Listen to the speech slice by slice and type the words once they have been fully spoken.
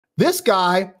This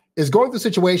guy is going through a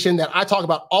situation that I talk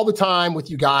about all the time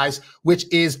with you guys,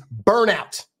 which is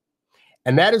burnout.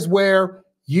 And that is where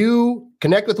you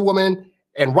connect with a woman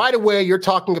and right away you're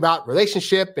talking about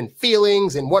relationship and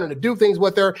feelings and wanting to do things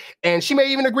with her. And she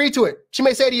may even agree to it. She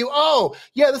may say to you, oh,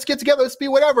 yeah, let's get together. Let's be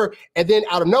whatever. And then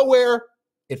out of nowhere,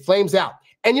 it flames out.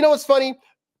 And you know what's funny?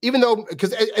 Even though,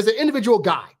 because as an individual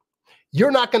guy, you're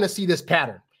not going to see this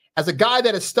pattern. As a guy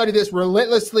that has studied this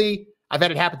relentlessly, I've had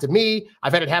it happen to me.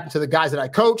 I've had it happen to the guys that I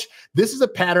coach. This is a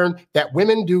pattern that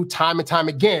women do time and time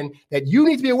again that you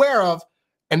need to be aware of.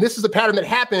 And this is a pattern that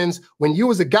happens when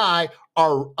you as a guy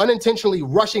are unintentionally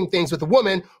rushing things with a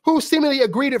woman who seemingly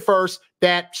agreed at first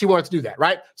that she wanted to do that,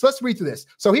 right? So let's read through this.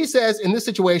 So he says in this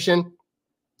situation,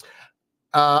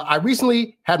 I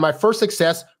recently had my first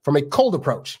success from a cold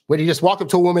approach where he just walked up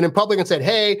to a woman in public and said,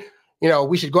 hey,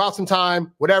 we should go out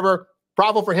sometime, whatever.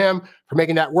 Bravo for him for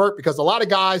making that work because a lot of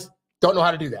guys don't know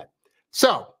how to do that.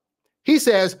 So he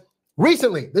says,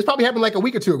 recently, this probably happened like a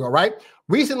week or two ago, right?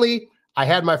 Recently, I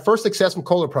had my first success from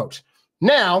cold approach.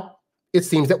 Now, it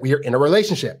seems that we are in a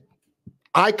relationship.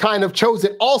 I kind of chose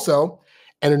it also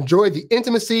and enjoyed the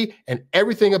intimacy and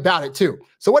everything about it too.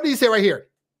 So what did he say right here?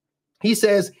 He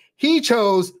says he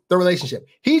chose the relationship.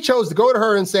 He chose to go to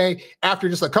her and say, after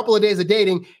just a couple of days of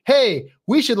dating, hey,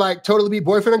 we should like totally be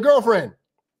boyfriend and girlfriend.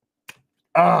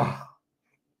 And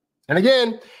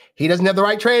again, he doesn't have the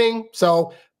right training.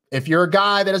 So if you're a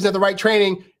guy that doesn't have the right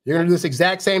training, you're going to do this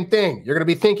exact same thing. You're going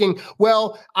to be thinking,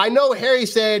 well, I know Harry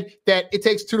said that it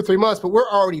takes 2 to 3 months, but we're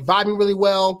already vibing really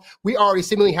well. We already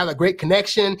seemingly have a great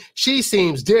connection. She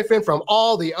seems different from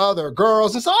all the other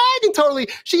girls. And so I can totally,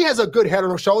 she has a good head on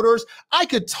her shoulders. I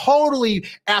could totally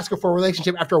ask her for a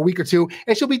relationship after a week or two,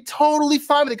 and she'll be totally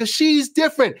fine with it because she's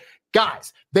different.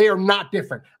 Guys, they are not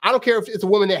different. I don't care if it's a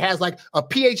woman that has like a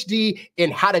PhD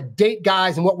in how to date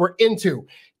guys and what we're into.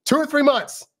 2 or 3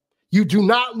 months. You do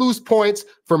not lose points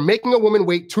for making a woman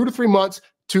wait 2 to 3 months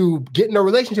to get in a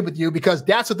relationship with you because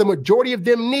that's what the majority of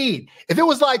them need. If it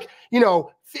was like,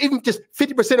 even just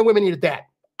 50% of women needed that,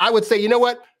 I would say, you know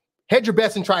what? Hedge your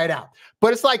bets and try it out.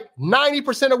 But it's like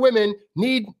 90% of women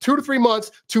need 2 to 3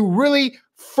 months to really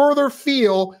further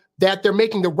feel that they're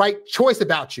making the right choice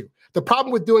about you. The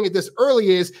problem with doing it this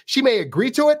early is she may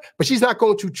agree to it, but she's not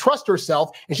going to trust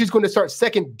herself, and she's going to start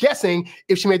second guessing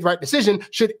if she made the right decision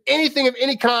should anything of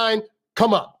any kind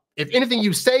come up. If anything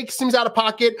you say seems out of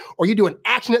pocket or you do an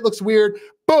action that looks weird,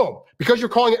 boom, because you're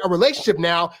calling it a relationship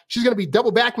now, she's going to be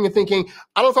double backing and thinking,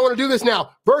 I don't know if I want to do this now,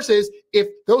 versus if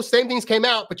those same things came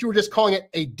out, but you were just calling it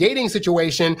a dating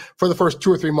situation for the first 2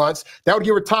 or 3 months, that would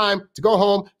give her time to go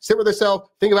home, sit with herself,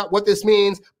 think about what this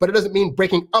means, but it doesn't mean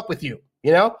breaking up with you,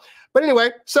 But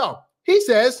anyway, so he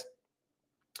says,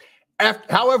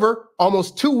 however,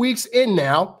 almost 2 weeks in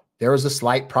now, there is a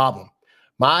slight problem.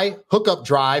 My hookup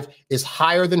drive is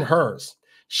higher than hers.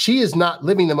 She is not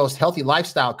living the most healthy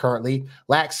lifestyle currently,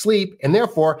 lacks sleep, and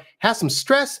therefore has some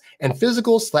stress and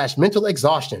physical/mental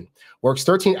exhaustion. Works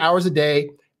 13 hours a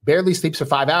day, barely sleeps for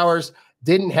 5 hours,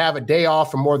 didn't have a day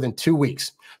off for more than 2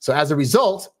 weeks. So as a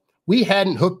result, we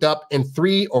hadn't hooked up in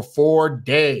 3 or 4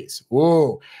 days.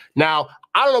 Whoa. Now,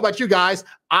 I don't know about you guys.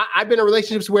 I've been in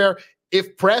relationships where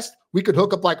if pressed, we could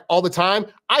hook up like all the time.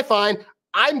 I find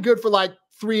I'm good for like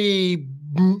 3,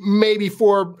 maybe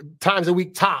 4 times a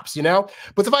week tops,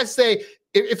 But if I say,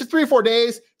 if it's 3 or 4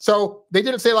 days, so they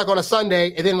didn't say like on a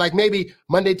Sunday and then like maybe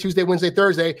Monday, Tuesday, Wednesday,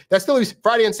 Thursday, that still leaves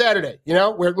Friday and Saturday,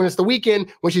 when it's the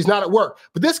weekend, when she's not at work.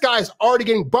 But this guy's already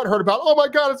getting butthurt about, oh my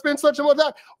God, it's been such a long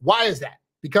time. Why is that?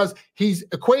 Because he's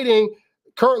equating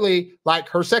currently like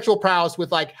her sexual prowess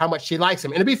with like how much she likes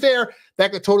him. And to be fair,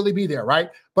 that could totally be there, right?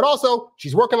 But also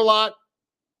she's working a lot,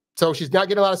 so she's not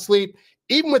getting a lot of sleep.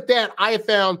 Even with that, I have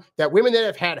found that women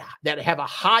that have a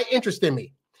high interest in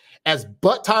me, as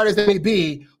butt tired as they may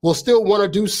be, will still want to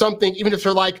do something, even if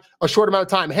they're like a short amount of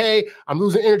time. Hey, I'm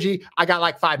losing energy. I got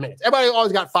like 5 minutes. Everybody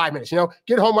always got 5 minutes,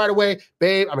 get home right away.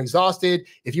 Babe, I'm exhausted.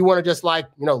 If you want to just like,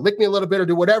 lick me a little bit or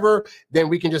do whatever, then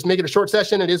we can just make it a short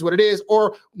session. It is what it is.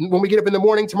 Or when we get up in the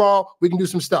morning tomorrow, we can do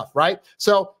some stuff, right?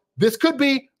 So this could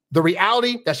be the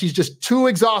reality that she's just too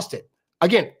exhausted.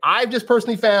 Again, I've just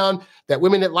personally found that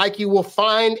women that like you will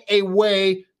find a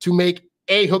way to make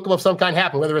a hookup of some kind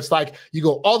happen, whether it's like you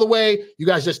go all the way, you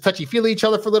guys just touchy-feely each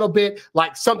other for a little bit,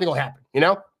 like something will happen,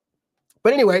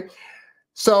 But anyway,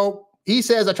 so he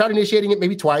says, I tried initiating it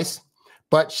maybe twice,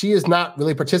 but she is not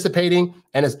really participating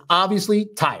and is obviously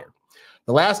tired.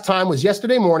 The last time was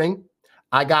yesterday morning.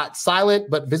 I got silent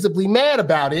but visibly mad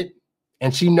about it,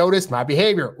 and she noticed my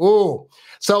behavior. Ooh.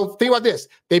 So think about this.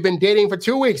 They've been dating for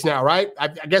 2 weeks now, right? I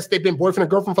guess they've been boyfriend and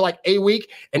girlfriend for like a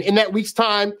week. And in that week's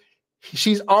time,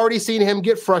 She's already seen him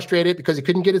get frustrated because he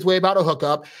couldn't get his way about a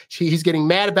hookup. He's getting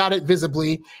mad about it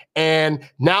visibly. And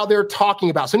now they're talking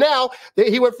about. So now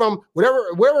he went from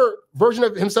whatever version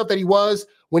of himself that he was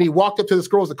when he walked up to this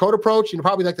girl's the code approach,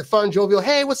 probably like the fun, jovial,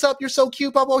 hey, what's up? You're so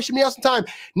cute, blah, blah, we should meet out sometime.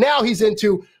 Now he's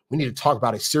into, we need to talk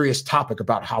about a serious topic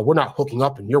about how we're not hooking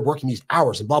up and you're working these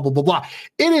hours and blah, blah, blah, blah.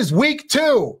 It is week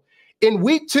 2. In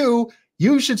week 2,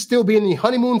 you should still be in the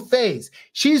honeymoon phase.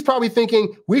 She's probably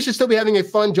thinking we should still be having a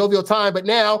fun, jovial time. But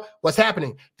now what's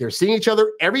happening? They're seeing each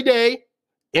other every day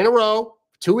in a row,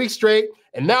 2 weeks straight.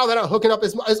 And now they're not hooking up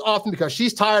as often because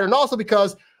she's tired. And also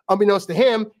because, unbeknownst to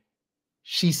him,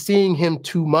 she's seeing him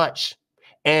too much.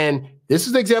 And this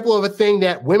is an example of a thing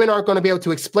that women aren't going to be able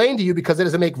to explain to you because it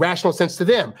doesn't make rational sense to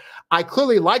them. I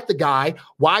clearly like the guy.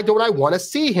 Why don't I want to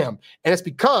see him? And it's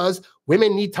because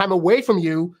women need time away from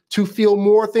you to feel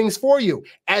more things for you.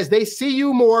 As they see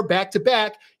you more back to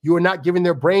back, you are not giving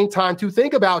their brain time to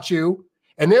think about you.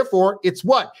 And therefore, it's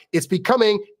what? It's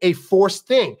becoming a forced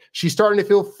thing. She's starting to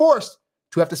feel forced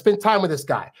to have to spend time with this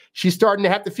guy. She's starting to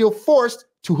have to feel forced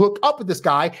to hook up with this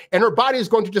guy. And her body is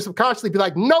going to just subconsciously be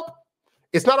like, nope,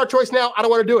 it's not our choice now. I don't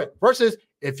want to do it. Versus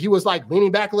if he was like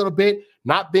leaning back a little bit,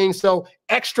 not being so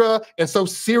extra and so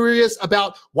serious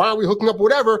about why are we hooking up or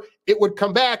whatever, it would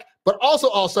come back. But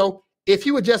also, if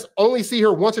he would just only see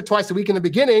her once or twice a week in the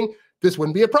beginning, this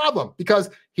wouldn't be a problem because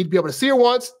he'd be able to see her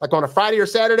once, like on a Friday or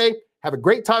Saturday, have a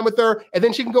great time with her, and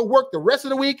then she can go work the rest of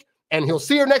the week and he'll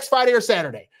see her next Friday or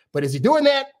Saturday. But is he doing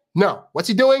that? No. What's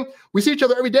he doing? We see each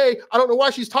other every day. I don't know why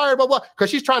she's tired, blah, blah, because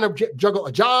she's trying to juggle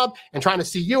a job and trying to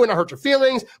see you and not hurt your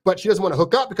feelings, but she doesn't want to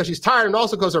hook up because she's tired and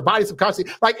also because her body's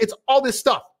subconsciously, like it's all this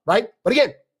stuff, right? But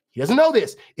again, he doesn't know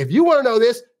this. If you want to know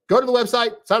this, go to the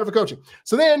website, sign up for coaching.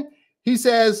 So then he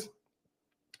says,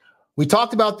 we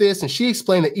talked about this and she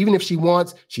explained that even if she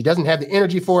wants, she doesn't have the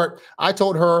energy for it. I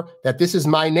told her that this is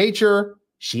my nature.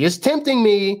 She is tempting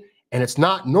me. And it's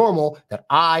not normal that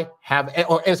I have,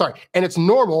 and it's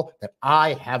normal that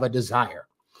I have a desire.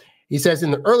 He says,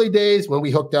 in the early days when we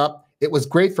hooked up, it was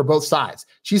great for both sides.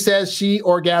 She says she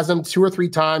orgasmed 2 or 3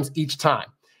 times each time.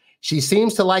 She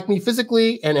seems to like me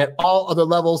physically and at all other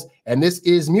levels, and this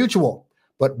is mutual.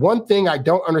 But one thing I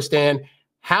don't understand,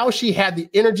 how she had the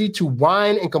energy to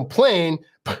whine and complain.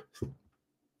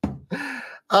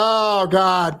 Oh,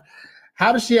 God.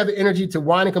 How does she have the energy to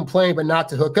whine and complain but not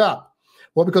to hook up?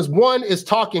 Well, because one is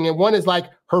talking and one is like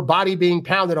her body being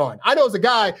pounded on. I know as a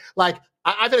guy, like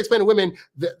I've had to explain to women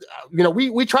that,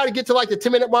 we try to get to like the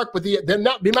 10-minute mark, but the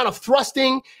amount of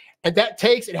thrusting and that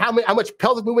takes and how much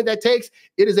pelvic movement that takes,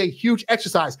 it is a huge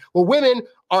exercise. Well, women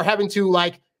are having to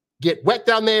like get wet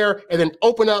down there and then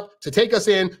open up to take us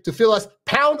in, to feel us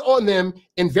pound on them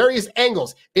in various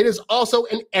angles. It is also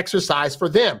an exercise for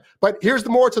them. But here's the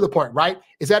more to the point, right?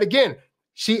 Is that again,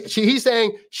 he's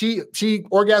saying she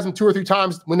orgasmed 2 or 3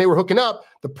 times when they were hooking up.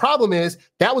 The problem is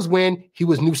that was when he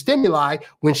was new stimuli,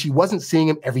 when she wasn't seeing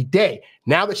him every day.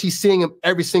 Now that she's seeing him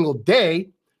every single day,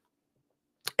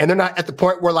 and they're not at the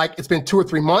point where like it's been 2 or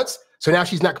 3 months, so now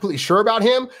she's not completely sure about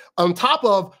him. On top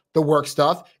of the work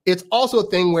stuff, it's also a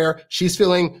thing where she's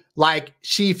feeling like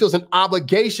she feels an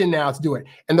obligation now to do it.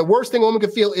 And the worst thing a woman can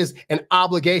feel is an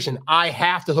obligation. I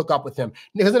have to hook up with him.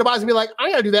 Because then the body's gonna be like, I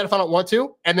gotta do that if I don't want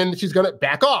to. And then she's gonna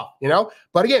back off,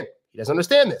 But again, he doesn't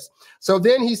understand this. So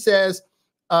then he says,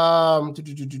 okay.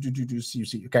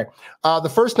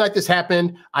 The first night this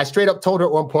happened, I straight up told her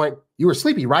at one point, you were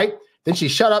sleepy, right? Then she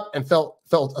shut up and fell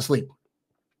asleep.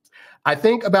 I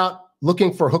think about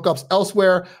looking for hookups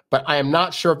elsewhere, but I am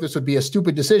not sure if this would be a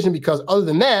stupid decision because other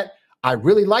than that, I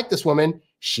really like this woman.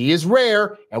 She is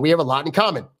rare and we have a lot in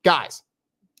common. Guys,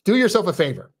 do yourself a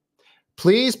favor.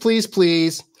 Please, please,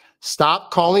 please stop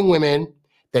calling women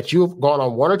that you've gone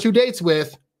on 1 or 2 dates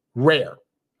with rare.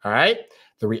 All right.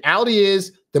 The reality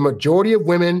is the majority of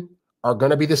women are going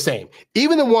to be the same.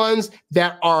 Even the ones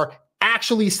that are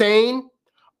actually sane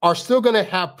are still going to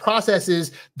have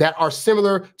processes that are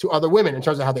similar to other women in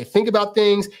terms of how they think about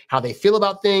things, how they feel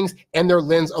about things, and their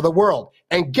lens of the world.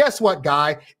 And guess what,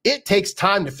 guy? It takes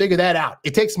time to figure that out.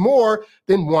 It takes more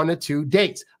than 1 or 2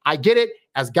 dates. I get it.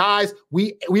 As guys,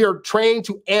 we are trained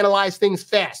to analyze things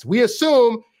fast. We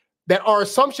assume that our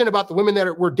assumption about the women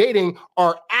that we're dating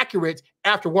are accurate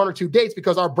after 1 or 2 dates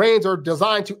because our brains are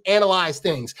designed to analyze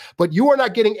things. But you are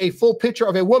not getting a full picture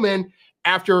of a woman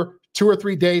after 2 or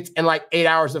 3 dates and like 8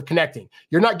 hours of connecting.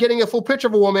 You're not getting a full picture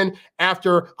of a woman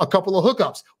after a couple of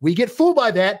hookups. We get fooled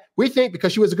by that. We think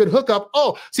because she was a good hookup.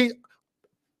 Oh, see,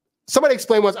 somebody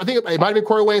explained once, I think it might have been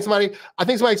Corey Wayne, I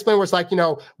think somebody explained where it's like,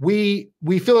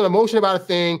 we feel an emotion about a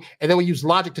thing and then we use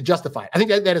logic to justify it. I think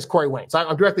that is Corey Wayne. So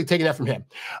I'm directly taking that from him.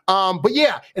 But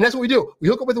yeah, and that's what we do. We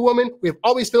hook up with a woman, we have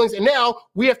all these feelings, and now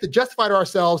we have to justify to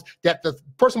ourselves that the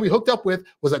person we hooked up with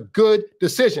was a good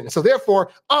decision. And so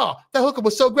therefore, that hookup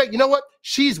was so great. You know what?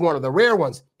 She's one of the rare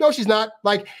ones. No, she's not.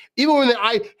 Like, even women that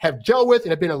I have gel with and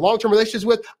have been in long-term relationships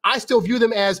with, I still view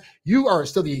them as, you are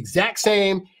still the exact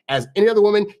same as any other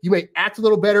woman. You may act a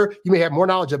little better. You may have more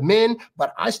knowledge of men,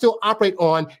 but I still operate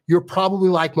on, you're probably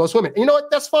like most women. And you know what?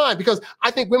 That's fine, because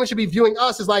I think women should be viewing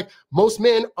us as like most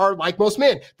men are like most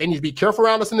men. They need to be careful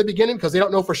around us in the beginning because they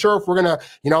don't know for sure if we're going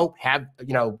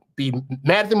to, be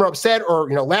mad at them or upset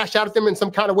or, lash out at them in some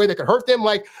kind of way that could hurt them.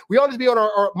 Like, we all need to be on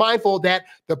our mindful that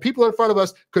the people in front of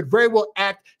us could very well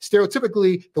act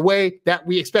stereotypically the way that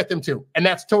we expect them to. And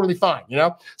that's totally fine,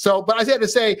 So, but I had to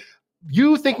say,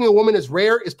 you thinking a woman is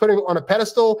rare is putting her on a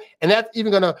pedestal, and that's even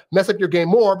going to mess up your game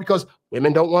more because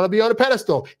women don't want to be on a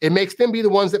pedestal. It makes them be the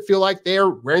ones that feel like they're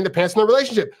wearing the pants in the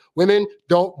relationship. Women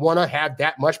don't want to have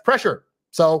that much pressure.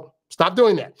 So stop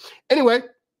doing that. Anyway,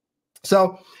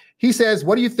 so he says,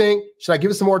 what do you think? Should I give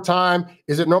it some more time?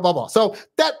 Is it no blah, blah? So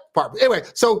that part. Anyway,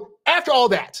 so after all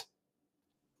that,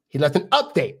 he left an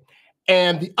update.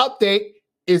 And the update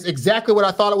is exactly what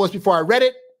I thought it was before I read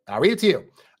it. I'll read it to you.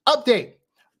 Update.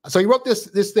 So he wrote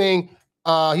this thing,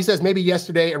 he says maybe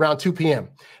yesterday around 2 p.m.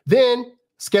 Then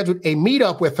scheduled a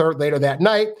meetup with her later that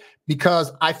night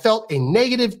because I felt a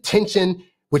negative tension,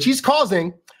 which he's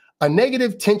causing a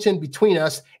negative tension between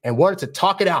us, and wanted to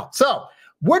talk it out. So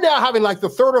we're now having like the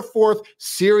third or fourth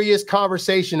serious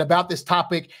conversation about this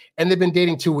topic, and they've been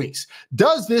dating 2 weeks.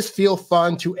 Does this feel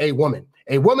fun to a woman?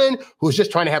 A woman who's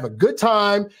just trying to have a good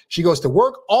time. She goes to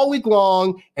work all week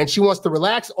long and she wants to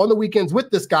relax on the weekends with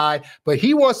this guy, but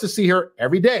he wants to see her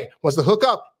every day, wants to hook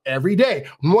up every day,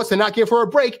 wants to not give her a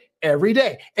break every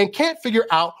day, and can't figure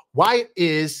out why it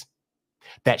is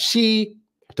that she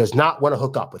does not want to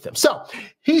hook up with him. So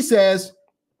he says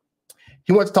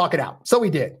he wants to talk it out. So we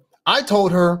did. I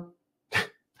told her,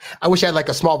 I wish I had like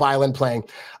a small violin playing.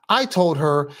 I told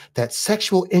her that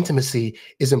sexual intimacy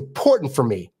is important for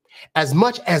me. As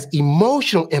much as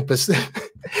emotional intimacy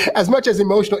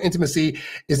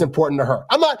is important to her.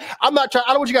 I'm not trying,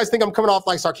 I don't want you guys to think I'm coming off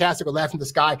like sarcastic or laughing at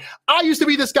this guy. I used to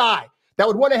be this guy that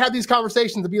would want to have these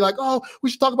conversations and be like, oh, we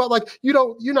should talk about like,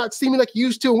 you're not seeing me like you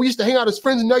used to. And we used to hang out as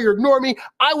friends and now you're ignoring me.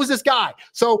 I was this guy.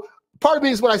 So part of me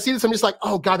is when I see this, I'm just like,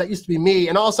 oh God, that used to be me.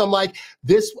 And also I'm like,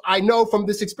 this, I know from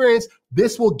this experience,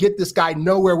 this will get this guy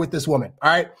nowhere with this woman.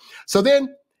 All right. So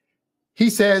then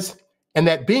he says, and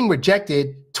that being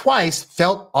rejected twice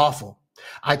felt awful.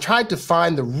 I tried to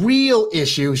find the real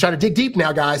issue, trying to dig deep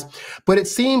now, guys, but it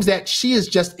seems that she is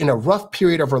just in a rough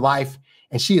period of her life,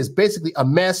 and she is basically a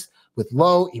mess with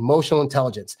low emotional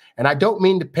intelligence. And I don't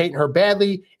mean to paint her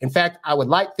badly. In fact, I would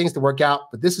like things to work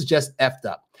out, but this is just effed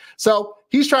up. So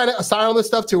he's trying to assign all this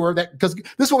stuff to her, that because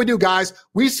this is what we do, guys.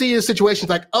 We see the situations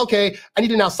like, okay, I need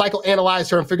to now psychoanalyze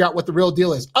her and figure out what the real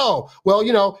deal is. Oh,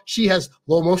 well, she has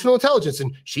low emotional intelligence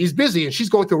and she's busy and she's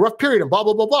going through a rough period and blah,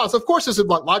 blah, blah, blah. So of course this is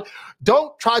about logic.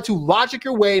 Don't try to logic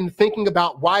your way into thinking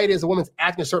about why it is a woman's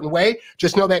acting a certain way.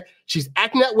 Just know that she's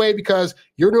acting that way because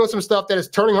you're doing some stuff that is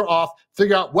turning her off.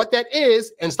 Figure out what that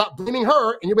is and stop blaming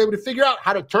her, and you'll be able to figure out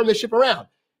how to turn this ship around.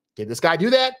 Did this guy do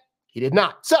that? He did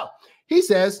not. So he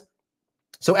says,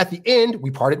 so at the end, we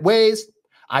parted ways.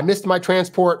 I missed my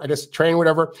transport, I guess train,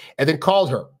 whatever, and then called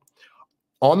her.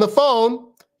 On the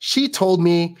phone, she told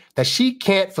me that she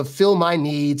can't fulfill my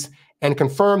needs and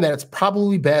confirmed that it's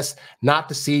probably best not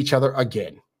to see each other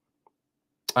again.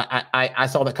 I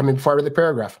saw that coming before I read the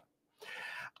paragraph.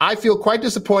 I feel quite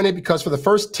disappointed because for the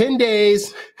first 10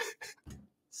 days,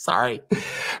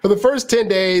 for the first 10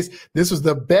 days, this was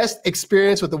the best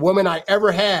experience with a woman I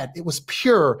ever had. It was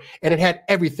pure and it had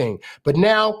everything. But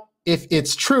now, if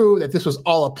it's true that this was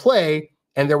all a play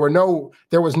and there was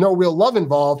no real love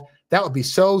involved, that would be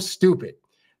so stupid.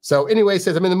 So anyway,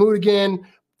 says, I'm in the mood again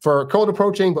for cold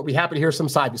approaching, but be happy to hear some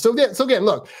side view. So again,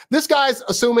 look, this guy's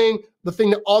assuming the thing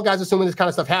that all guys assume when this kind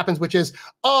of stuff happens, which is,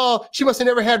 oh, she must have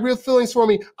never had real feelings for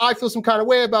me. I feel some kind of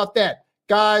way about that.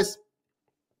 Guys,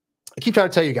 I keep trying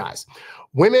to tell you guys,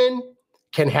 women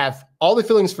can have all the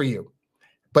feelings for you,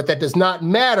 but that does not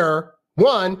matter.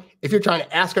 One, if you're trying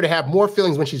to ask her to have more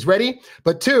feelings when she's ready,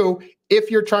 but two,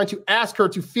 if you're trying to ask her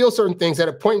to feel certain things at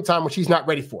a point in time when she's not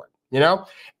ready for it,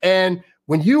 And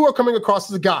when you are coming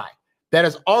across as a guy that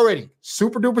is already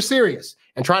super duper serious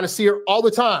and trying to see her all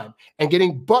the time and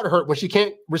getting butthurt when she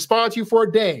can't respond to you for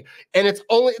a day, and it's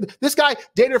only, this guy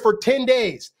dated her for 10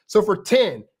 days. So for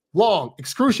 10 long,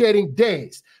 excruciating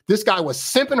days, this guy was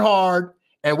simping hard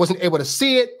and wasn't able to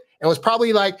see it. And was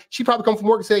probably like, she probably come from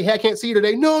work and say, hey, I can't see you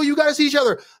today. No, you got to see each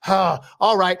other.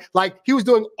 All right. Like he was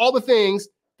doing all the things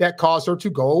that caused her to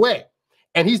go away.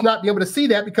 And he's not being able to see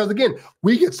that because, again,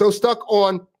 we get so stuck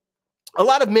on, a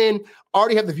lot of men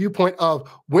already have the viewpoint of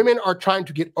women are trying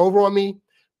to get over on me.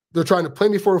 They're trying to play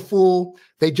me for a fool.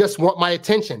 They just want my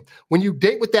attention. When you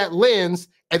date with that lens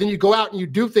and then you go out and you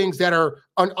do things that are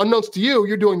unknowns to you,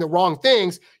 you're doing the wrong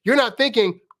things. You're not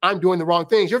thinking, I'm doing the wrong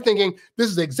things. You're thinking, this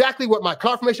is exactly what my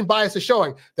confirmation bias is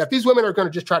showing, that these women are going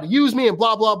to just try to use me and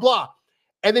blah, blah, blah.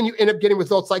 And then you end up getting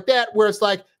results like that, where it's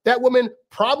like that woman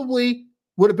probably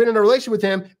would have been in a relationship with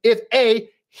him if A,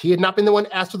 he had not been the one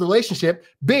asked for the relationship,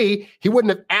 B, he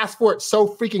wouldn't have asked for it so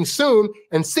freaking soon,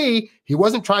 and C, he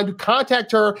wasn't trying to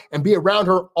contact her and be around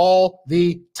her all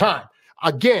the time.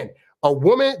 Again, a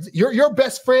woman, your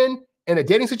best friend in a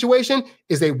dating situation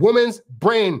is a woman's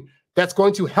brain that's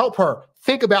going to help her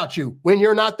think about you when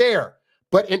you're not there.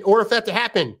 But in order for that to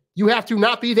happen, you have to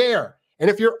not be there. And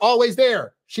if you're always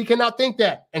there, she cannot think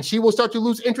that, and she will start to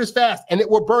lose interest fast, and it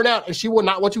will burn out, and she will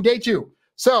not want to date you.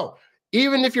 So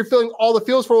even if you're feeling all the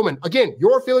feels for a woman, again,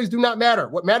 your feelings do not matter.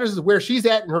 What matters is where she's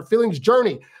at in her feelings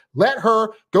journey. Let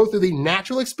her go through the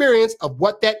natural experience of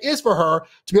what that is for her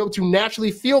to be able to naturally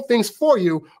feel things for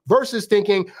you versus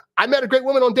thinking, I met a great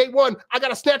woman on date one, I got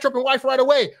to snatch her up and wife right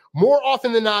away. More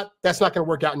often than not, that's not going to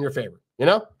work out in your favor, you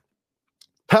know?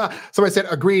 Somebody said,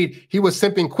 agreed, he was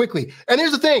simping quickly. And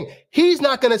here's the thing, he's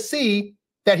not going to see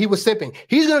that he was simping.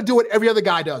 He's going to do what every other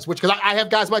guy does, which, because I have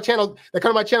guys on my channel that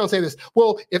come to my channel and say this,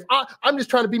 well, if I'm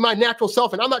just trying to be my natural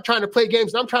self and I'm not trying to play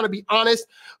games and I'm trying to be honest,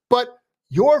 but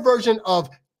your version of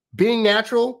being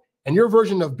natural and your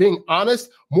version of being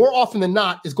honest, more often than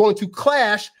not, is going to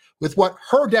clash with what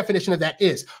her definition of that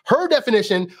is. Her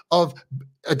definition of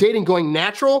a dating going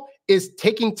natural is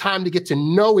taking time to get to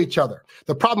know each other.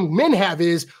 The problem men have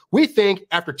is we think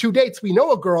after 2 dates, we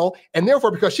know a girl, and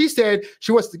therefore, because she said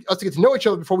she wants us to get to know each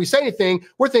other before we say anything,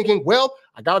 we're thinking, well,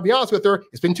 I got to be honest with her.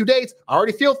 It's been 2 dates. I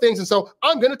already feel things. And so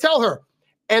I'm going to tell her.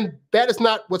 And that is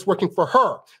not what's working for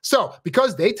her. So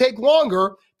because they take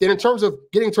longer, then in terms of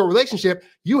getting to a relationship,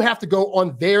 you have to go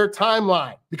on their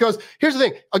timeline. Because here's the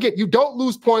thing, again, you don't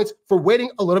lose points for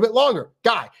waiting a little bit longer.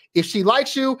 Guy, if she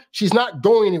likes you, she's not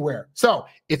going anywhere. So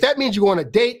if that means you go on a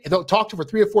date and don't talk to her for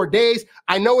 3 or 4 days,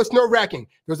 I know it's nerve-wracking.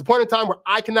 There was a point in time where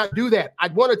I cannot do that.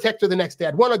 I'd want to text her the next day.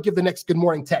 I'd want to give the next good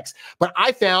morning text. But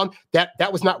I found that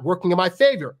that was not working in my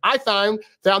favor. I found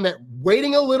that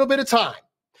waiting a little bit of time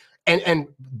and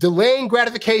delaying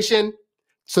gratification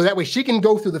so that way she can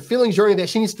go through the feeling journey that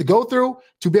she needs to go through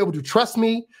to be able to trust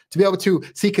me, to be able to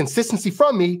see consistency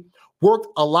from me, worked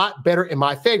a lot better in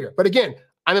my favor. But again,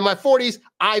 I'm in my 40s.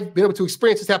 I've been able to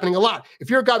experience this happening a lot. If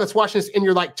you're a guy that's watching this in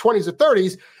your like 20s or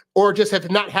 30s, or just have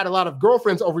not had a lot of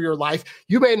girlfriends over your life,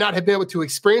 you may not have been able to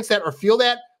experience that or feel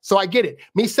that. So I get it.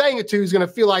 Me saying it to you is going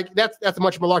to feel like that's a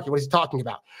much malarkey. What is he talking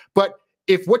about? But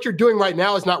if what you're doing right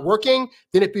now is not working,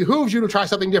 then it behooves you to try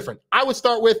something different. I would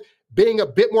start with being a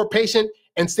bit more patient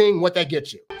and seeing what that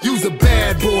gets you. You's a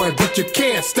bad boy, but you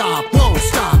can't stop, won't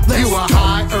stop. You a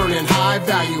high-earning,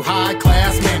 high-value,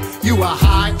 high-class man. You a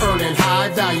high-earning,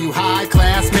 high-value,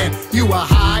 high-class man. You a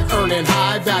high-earning,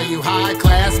 high-value,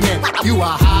 high-class man. You a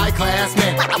high-class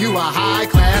man. You a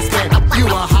high-class man.